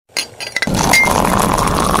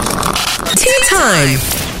Time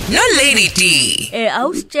no Lady D.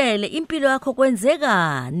 Awusitshele impilo yakho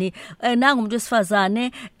kwenzekani? Nanga umuntu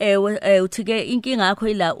wesifazane uthi ke inkinga yakho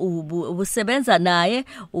ila ubusebenza naye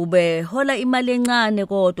ubehola imali encane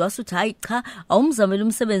kodwa asuthi hayi cha awumzamela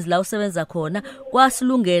umsebenzi la usebenza khona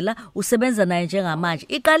kwasilungela usebenza naye njengamanje.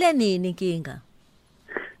 Iqale nini inkinga?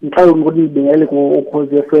 Mhlawumbe ukuthi ngibengele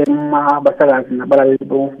kuKhozi FM abasakazi nabalaleli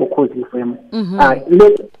boKhozi FM.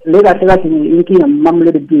 Le kahle inkinga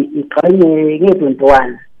mamlebe iqale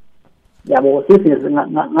nge-21. Yabo sisi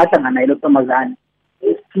ngahlangana naye lo Thomasani.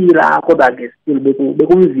 Esiphila kodwa ke still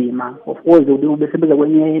bekunzima. Of course ubesebenza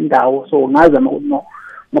kwenye indawo so ngazama ukuthi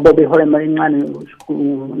ngoba behola imali encane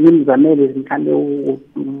nimzamele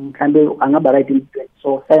mhlambe angaba right in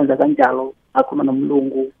so sayenza kanjalo akhuluma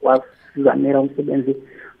nomlungu wasizamela umsebenzi.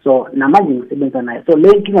 So namanje ngisebenza naye so le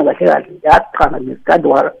inkinga kahle yaqala ngesikade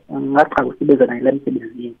ngaqala ukusebenza naye la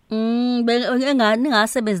emsebenzini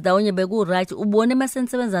ningasebenzi ndawonye beku right ubone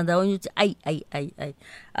masenisebenza ndawonye uthi ayi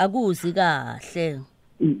akuzi kahle.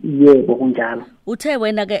 Yebo kunjalo. Uthe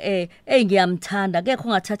wena ke ngiyamthanda kekho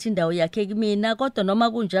ungathatha indawo yakhe kimi kodwa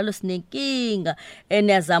noma kunjalo sinenkinga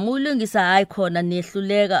niyazama ulungisa hayi khona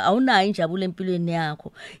niyehluleka awunayo injabulo empilweni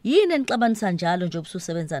yakho yini enixabanisa njalo nje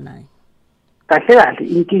ubususebenza naye? Kahle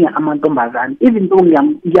inkinga amantombazane even though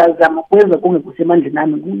ngiyazama kwenza kungekho semandleni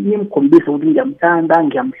nami ngimkhombisa ukuthi ngiyamthanda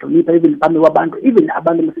ngiyamhlonipha even phambi kwabantu even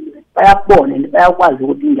abantu emsebenzini bayabona bayakwazi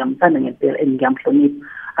ukuthi ngiyamthanda ngempela ngiyamhlonipha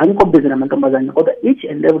angikhombise namantombazane kodwa each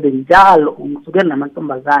and every day njalo ngisukela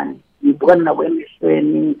namantombazane ngibukana nabo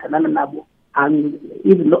emehlweni ngithandana nabo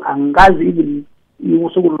even though angazi even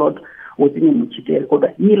usuku lodwa ukuthi ngimchithele kodwa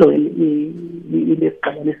yilo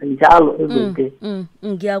ilesiqalisa njalo everyday.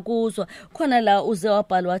 Ngiyakuzwa khona la uze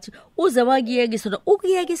wabhala wathi uze wakiyekisa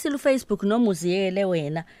ukuyekisela uFacebook noma uziyele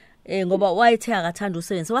wena ngoba wayethe akathanda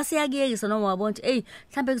usebenza wasiyakiyekisa noma wabona ukuthi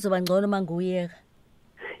mhlambe kuzoba ngcono manguyeka.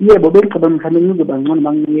 Yebo bengicabanga mhlambe ngizoba ngcono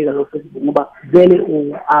mangiyeka lo Facebook ngoba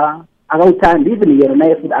vele akawuthandi even yena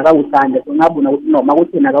naye futhi akawuthandi ngabona ukuthi noma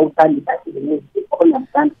ukuthi yena akawuthandi basi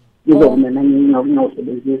ngiyamthanda ngizomena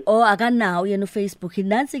ngingawusebenzisa. Akanawo yena uFacebook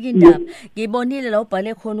nansi ke indaba ngibonile la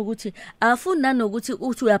ubhale khona ukuthi afuni nanokuthi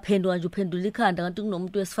uthi uyaphendula nje uphendula ikhanda kanti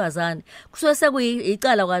kunomuntu wesifazane kusuke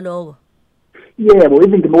sekuyicala kwaloko. Yebo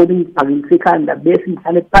even ngibona ngiphakamisa ikhanda bese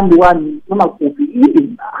ngihlale phambi kwami noma kuphi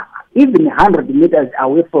even 100 meters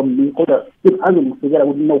away from me kodwa azongifikela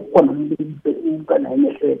ukuthi nokukhona umuntu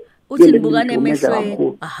emehlweni. Uthi nibukane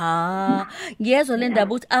emehlweni. Ngiyezwa le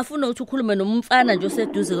ndaba ukuthi afuna ukuthi ukhulume nomfana nje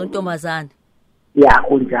oseduze kontombazane. Ya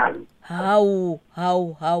kunjalo. Hawu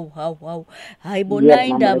hayibona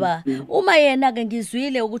indaba uma yena ke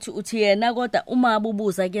ngizwile ukuthi uthi yena kodwa uma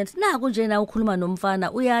abubuza ke naku nje na ukhuluma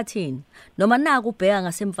nomfana uyathini noma naku ubheka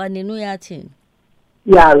ngasemfaneni uyathini?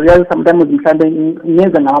 Yeah, sometimes mhlambe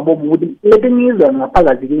ngenza ngamabomu ukuthi lethe ngizwe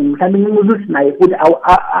ngaphakathi kimi mhlambe ngimuzisi naye futhi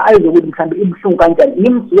ayize ukuthi mhlambe ibhlungu kanjani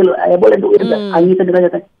ngimzwele ayabona into uyenza angithe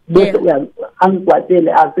kanjani bese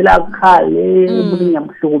angikwatele avela akhale ukuthi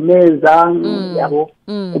ngiyamhlukumeza yabo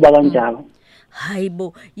kuba kanjalo.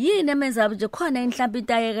 Hayibo yini emenza nje khona inhlambi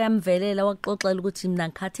intayeke yamvelela waxoxela ukuthi mina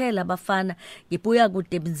ngikhathela abafana ngibuya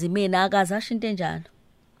kude ebunzimeni akazasho into enjalo?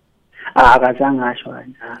 Akazangasho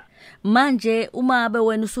kanjalo. Manje uma abe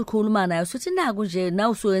wena usukhuluma naye usuthi naku nje na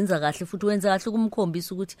usuwenza kahle futhi wenza kahle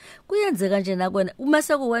kumkhombisa ukuthi kuyenzeka nje nakwena uma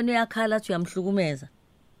sekuwena uyakhala athi uyamhlukumeza.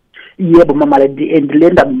 Yebo mama le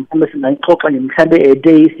ndaba mhlambe singayixoxa nje mhlambe a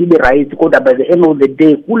day sibe right kodwa by the end of the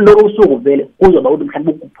day kulelo usuku vele kuzoba ukuthi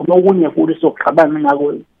mhlambe kuphuma okunye futhi sokuxabana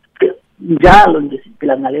ngako njalo nje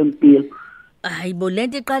siphila ngale mpilo. Hayibo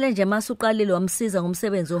lento iqale nje masuqalile wamsiza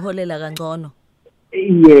ngomsebenzi oholela kangcono.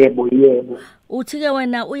 Yebo. Uthi ke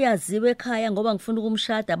wena uyaziwe ekhaya ngoba ngifuna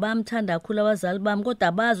ukumshada bamthanda kakhulu abazali bami kodwa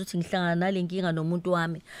abazi ukuthi ngihlangana nalenkinga nomuntu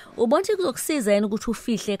wami. Ubona ukuthi kuzokusiza yena ukuthi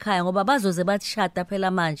ufihle ekhaya ngoba bazoze bathi shada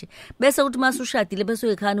phela manje bese ukuthi masushadile bese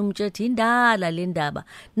uyekhana umtshethi indala le ndaba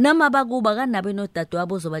noma bakuba kanabe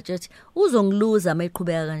nodadewabo uzobatshethi uzongiluza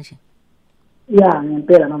mayiqhubeka kanje. Yeah,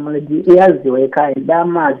 ngempela mama lady iyaziwe ekhaya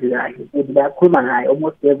bayamazi kahle bayakhuluma naye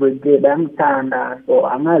almost every day bayamthanda so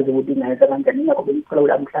angazi ukuthi ngayenza kanjani ngakho bengicela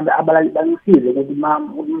ukuthi mhlambe abalali bangisize ukuthi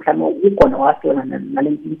mhlambe ukhona wasona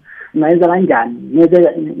nalenkinga ngayenza kanjani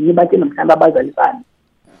ngibatshela mhlambe abazali bami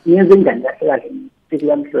ngiyenze njani kahle sithi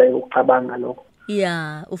yamhlula ukucabanga lokho.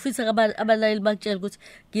 Yeah ufisa abalali bakutshela ukuthi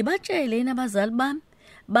ngibatshele yena abazali bami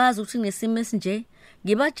bazi ukuthi nesimo esinje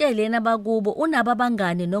ngibatshele yena bakubo unaba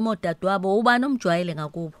abangane noma odadewabo ubani omjwayele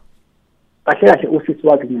ngakubo. Kahle usisi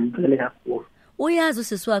wakhe ngimtshele kakhulu. Uyazi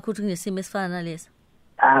usisi wakhe ukuthi kunesimo esifana nalesa?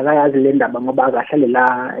 Akayazi le ndaba ngoba akahlale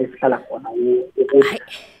la esihlala khona ukuthi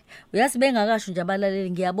Uyazi bengakasho nje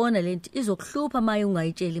abalaleli ngiyabona lento izokuhlupha maye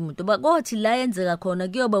ungayitsheli umuntu. Bakothi la yenzeka khona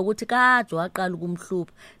kuyoba ukuthi kade waqala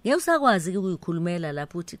ukumhlupha. Ngeke usakwazi ukuyikhulumela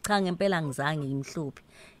lapho uthi cha ngempela ngizange ngimhluphe.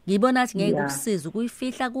 Ngibona athi ngeke ukusiza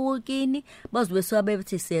ukuyifihla kukini bazobe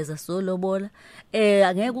sowabethi siyeza solobola.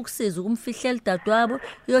 Angeke ukusiza ukumfihlela dadwabo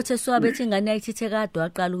yothi sowabethi ingane yayithithe kade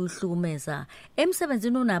waqala ukuhlukumeza.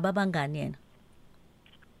 Emsebenzini unabo abangani yena.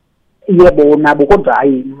 Yebo nabo kodwa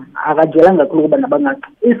hayi akajelanga kakhulu kuba nabangaki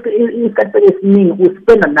isikhathi esiningi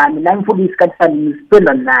uspenda nami nami futhi isikhathi sami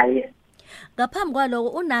ngispenda naye. Ngaphambi kwaloko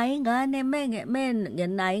unayo ingane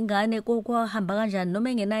mengenayo ingane kohamba kanjani noma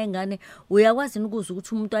engenayo ingane uyakwazi ukuza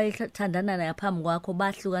ukuthi umuntu ayethandana naye phambi kwakho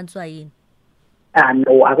bahlukaniswa yini?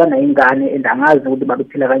 No akanayo ingane and angazi ukuthi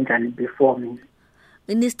babephila kanjani before me.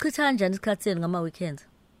 Nisichitha kanjani isikhathi senu ngama weekends?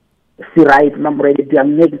 Si right mamredi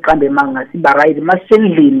ngeke iqambe manga siba right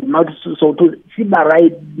masendlini so to siba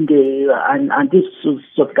right nge until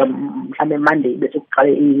soka mhlambe Monday bese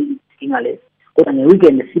kuqale inkinga le kodwa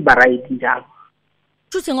ngeweekend siba right njalo.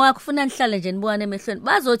 Futhi ngoba kufuna nihlale nje nibukane emehlweni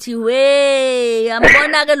bazothi we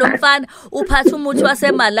ambona ke lo mfana uphatha umuthi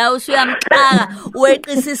waseMalawi usuyamxaka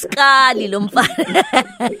weqisa isikali lo mfana.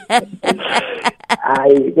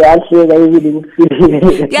 Hayi kuyahleka yini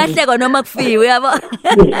ukufika. Kuyahleka noma kufiwe yabo.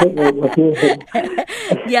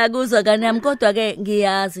 Ngiyakuzwa kanami kodwa ke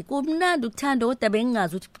ngiyazi kumnandi ukuthanda kodwa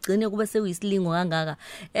bengingazi ukuthi ugcine kube sekuyisilingo kangaka.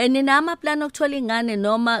 Nina ama plan okuthola ingane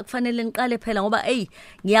noma kufanele niqale phela ngoba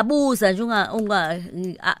ngiyabuza nje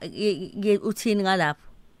uthini ngalapho?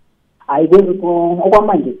 Hayi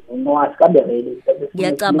okwamanje no asikabe ready.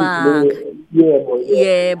 Ngiyacabanga.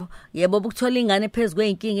 Yebo ukuthola ingane phezulu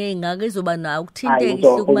kweinkinga ezingaka izoba nawo ukuthinteka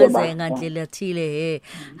ihlukumezeka ngandlela ethile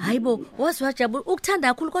hayibo wazwajabula ukuthanda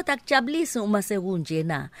kakhulu kodwa akujabulisi uma sekunje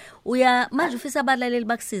na manje ufisa abalaleli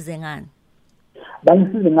bakusize ngani?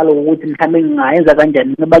 Bangisize ngaloko ukuthi mhlambe ngingayenza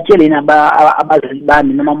kanjani ngibatshele abazali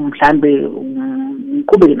bami noma mhlambe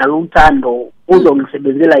ngiqhubeke nalo uthando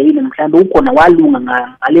uzongisebenzela yini mhlambe ukhona walunga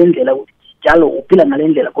ngalendlela ukuthi njalo uphila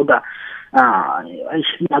ngalendlela kodwa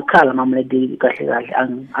ayishakhala mamledi kahle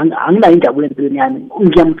angina injabulo empilweni yami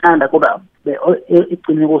ngiyamthanda kodwa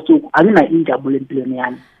iqine kosuku angina injabulo empilweni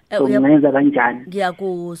yami so ngiyenza kanjani?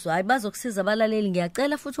 Ngiyakuzwa hayi bazokusiza abalaleli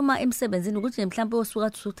ngiyacela futhi uma emsebenzini ukuthi mhlawumbe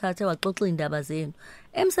osuka uthathe waxoxa indaba zenu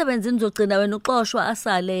emsebenzini uzogcina wena uxoshwa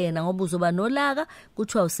asale yena ngoba uzoba nolaka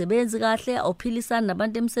kuthiwa usebenzi kahle awuphilisana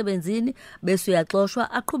nabantu emsebenzini bese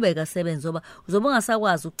uyaxoshwa aqhubeka asebenze ngoba uzobe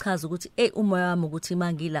ungasakwazi ukuchaza ukuthi umoya wami ukuthi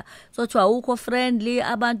mangila sothiwa awukho friendly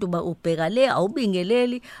abantu ubheka le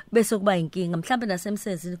awubingeleli bese kuba inkinga mhlawumbe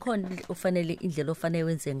nasemsebenzini khona ufanele indlela ofanele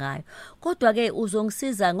wenze ngayo kodwa ke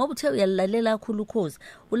uzongisiza ngoba uthe uyalalela kakhulu ukhozi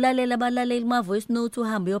ulalela abalaleli ma voice note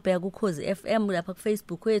uhamba uyobheka kuKhozi FM lapha ku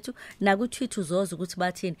Facebook wethu na ku Twitter uzoza ukuthi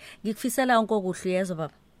bathini ngikufisela wonke okuhle yezwa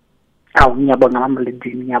baba. Ngiyabonga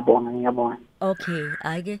mamlindi ngiyabonga. Okay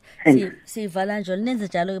ake sivala njalo nenze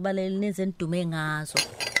njalo kebaleli nenze nidume ngazo.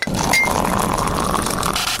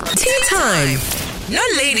 Tea time no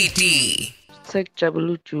Lady D.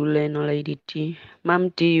 Sekujabula uJule no Lady D. Mam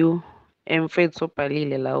Diyu emfethu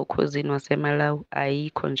obhalile la ukhosini waseMalawi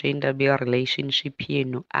ayikho nje indaba ye relationship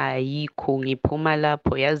yenu ayikho ngiphuma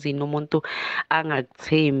lapho yazini umuntu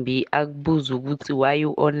angakuthembi akubuza ukuthi why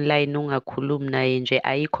online ungakhulumi naye nje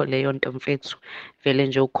ayikho leyo nto mfethu vele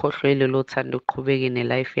nje ukhohlwele lo thando uqhubeke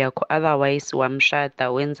nelife yakho otherwise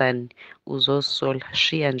wamshada wenzani uzosola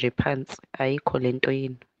shiya nje phansi ayikho lento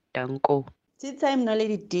yini danko. Tea time no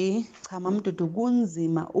Lady D. Cha mamdudu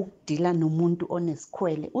kunzima ukudila nomuntu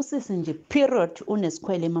onesikhwele. Usisi nje period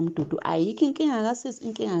unesikhwele mamdudu. Ayikho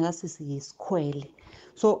inkinga kasisi yisikhwele.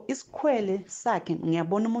 So isikhwele sakhe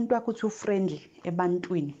ngiyabona umuntu wakho uthi ufriendly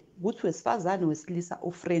ebantwini. Ukuthi wesifazane wesilisa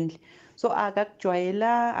ufriendly. So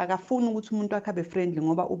akakujwayela akafuni ukuthi umuntu wakhe abe friendly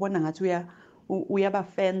ngoba ubona ngathi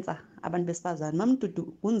uyabafenza abantu besifazane.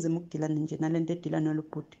 Mamdudu kunzima ukudila nje nalento edila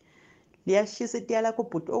nalobhuti. Liyashisa itiya lakho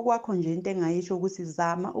bhuti okwakho nje into engayisho ukuthi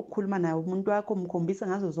zama ukukhuluma naye umuntu wakho umkhombisa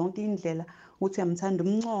ngazo zonke indlela ukuthi uyamthanda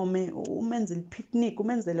umncome umenzele picnic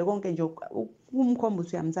umenzele konke nje umkhomba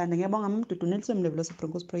ukuthi uyamthanda. Ngiyabonga mamdudu Nelson Mlevelo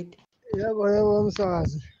Broncos Parade. Yebo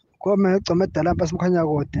msakazi kome egcome edala lapha simkhanya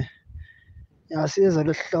kude yasiza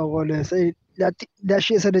lesihloko lese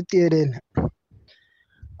liyashisa letiyeleni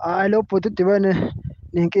hayi lo bhuti udibene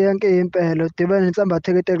nenkinga impela udibene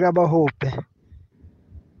insambathekete kabahobhe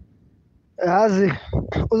yazi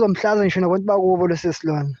uzomhlaza ngisho nabantu bakubo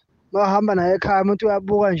lesisilwana bahamba naye ekhaya umuntu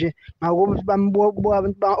uyabuka nje ngakubo bambuka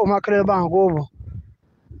abantu omakhelwane bangakubo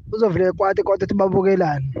uzovule kwate ukuthi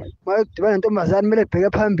babukelane mayidibana nentombazane kumele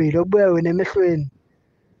kubheke phambili okubuya wena emehlweni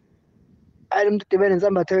ayi umuntu udibene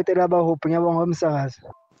insambathekete labahobhe ngiyabonga umsakazi.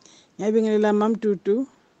 Ngiyabingelela mamdudu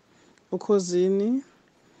ukhosini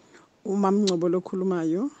umamncebo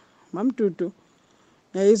lokhulumayo mamdudu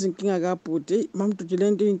yayizinkinga kabhuti mamdudu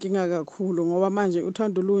lento inkinga kakhulu ngoba manje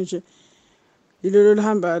uthando lunje yilolo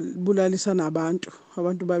lihamba bulalisa nabantu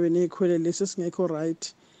abantu babe nekhwele lesi singekho right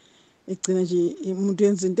egcina nje umuntu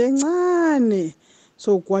yenza into encane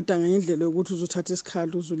so ukwada ngendlela yokuthi uzothatha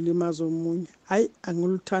isikhali uzulimaza omunye hayi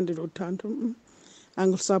anguluthandi lo thando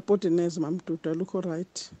angusupport neze mamdudu alukho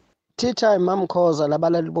right tea time mamkhoza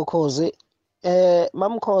labalali bokhozi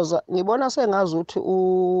mamkhoza ngibona sengazi ukuthi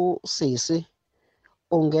usisi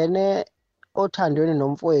ungene othandweni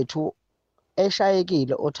nomfowethu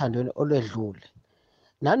eshayekile othandweni olwedlule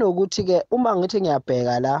nanokuthi ke uma ngithi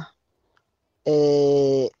ngiyabheka la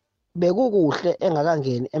bekukuhle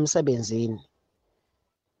engakangeni emsebenzini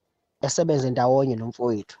esebenze ndawonye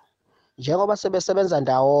nomfowethu njengoba sebesebenza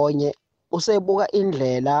ndawonye usebuka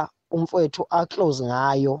indlela umfowethu aclose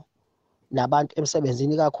ngayo nabantu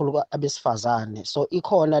emsebenzini kakhulu abesifazane so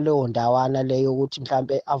ikhona leyo ndawana leyo ukuthi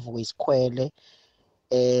mhlambe avuke isikhwele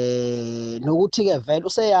nokuthi ke vele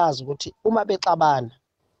useyazi ukuthi uma bexabana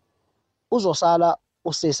uzosala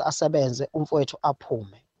usisi asebenze umfowethu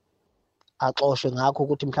aphume axoshwe ngakho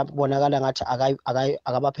ukuthi mhlawumbe kubonakala ngathi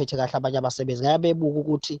akabaphethe kahle abanye abasebenzi ngabebuka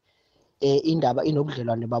ukuthi indaba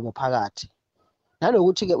inobudlelwane babo phakathi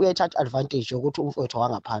nanokuthi ke uyayithatha advantage yokuthi umfowethu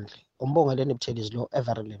wangaphandle umbongeleni Buthelezi lo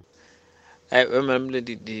Everlyn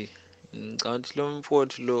mamledi ngicabanga ukuthi lo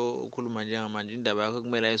mfowethu lo ukhuluma njengamanje indaba yakhe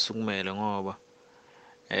kumele ayisukumele ngoba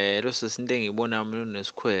lo sesinto engibona mina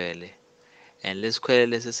unesikhwele and lesikhwele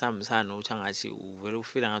lesisambisana ukuthi angathi uvela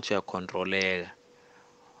ufila ngathi uyacontroleka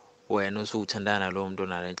wena usuthandana lo muntu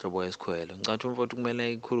onale nhlobo yesikhwele ngicabanga ukuthi umfowethu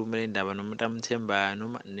kumele ikhulume indaba nomuntu amthembayo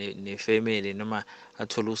noma nefamily noma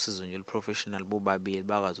athole usizo nje professional bobabili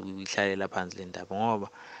bakwazi ukuyihlalela phansi le ndaba ngoba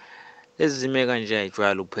lezi zime kanje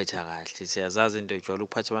ayijwayele ukuphetha kahle siyazazi into ejwayele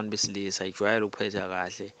ukuphatha abantu besilisa ayijwayele ukuphetha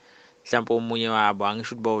kahle mhlawumbe omunye wabo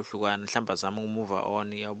angisho ukuthi bawohlukana mhlawumbe azama ukumove on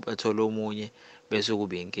athola omunye bese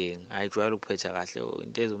kuba inkinga ayijwayele ukuphetha kahle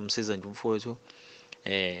into ezomsiza nje umfowethu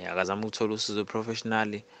akazama ukuthola usizo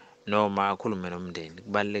professionally noma akhulume nomndeni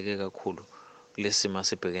kubaluleke kakhulu kulesimo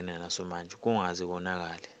sibhekene naso manje kungazi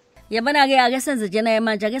konakala Yabona ke ake senze njena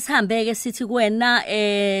manje ake sihambeke sithi kuwena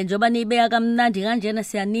njoba nibeka kamnandi kanjena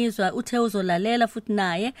siyanizwa uthe uzolalela futhi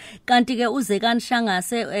naye kanti ke uze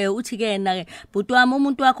kanishangase uthi ke na ke bhuti wami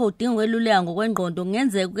umuntu wakho udinga ukweluleka ngokwengqondo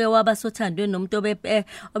ngenzeke ke wabasothandweni nomuntu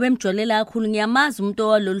obemjolela kakhulu ngiyamazi umuntu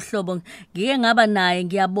walolu hlobo ngike ngaba naye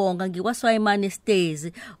ngiyabonga ngikwaswayimani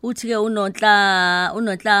stairs uthi ke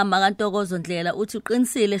unonhla makantokozo ndlela uthi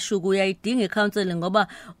uqinisile shuku uyayidinga counseling ngoba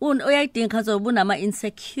uyayidinga counseling ubunama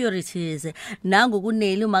insecurity nangu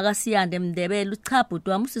kuneli umakasiyande Mndebele cha bhuti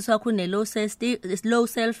wami usisi wakho une low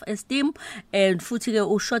self esteem and futhi ke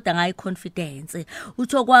ushoda ngayi confidence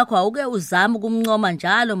utho kwakho awuke uzama ukumncoma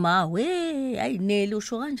njalo ayineli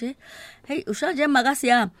usho kanje usho nje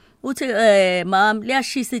makasiyami uthi mama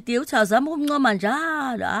liyashisa iti uthi azama ukumncoma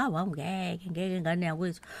njalo ngeke ngane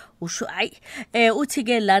yakwethu usho uthi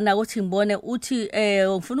ke lana uthi ngibone uthi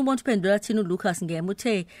ngifuna ubona uphendula thina uLucas ngeme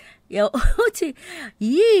uthe uthi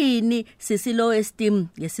yini sisi low esteem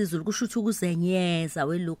ngesizulu kusho ukuthi ukuzenyeza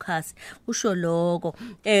weLucas usho lokho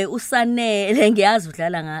usanele ngiyazi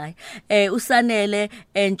udlala ngaye usanele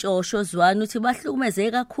entshosho zwani uthi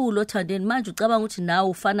bahlukumeze kakhulu othandeni manje ucabanga ukuthi nawe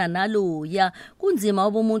ufana naloya kunzima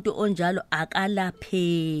obomuntu onjalo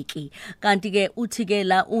akalapheki kanti ke uthi ke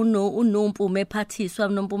la unompume ephathiswa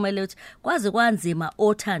nompumelelo uthi kwaze kwanzima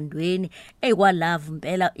othandweni kwalove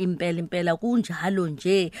impela kunjalo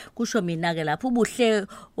nje kusho mina ke lapho ubuhle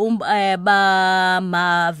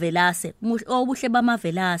bamavelase obuhle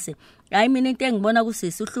bamavelase hayi mina into engibona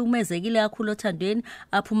kusisi uhlukumezekile kakhulu othandweni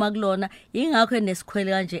aphuma kulona ingakho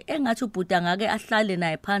enesikhwele kanje engathi ubhuda ngake ahlale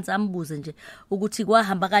naye phansi ambuze nje ukuthi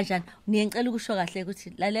kwahamba kanjani ngiyengicela ukusho kahle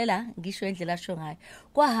ukuthi lalela ngisho indlela asho ngayo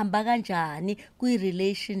kwahamba kanjani kwi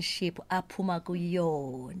relationship aphuma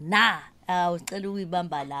kuyona ucela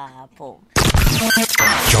ukuyibamba lapho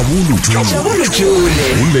Jabulu Jule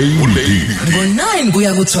ngo 9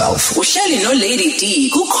 kuya ku 12 uhleli no Lady D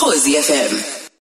ku Khosi FM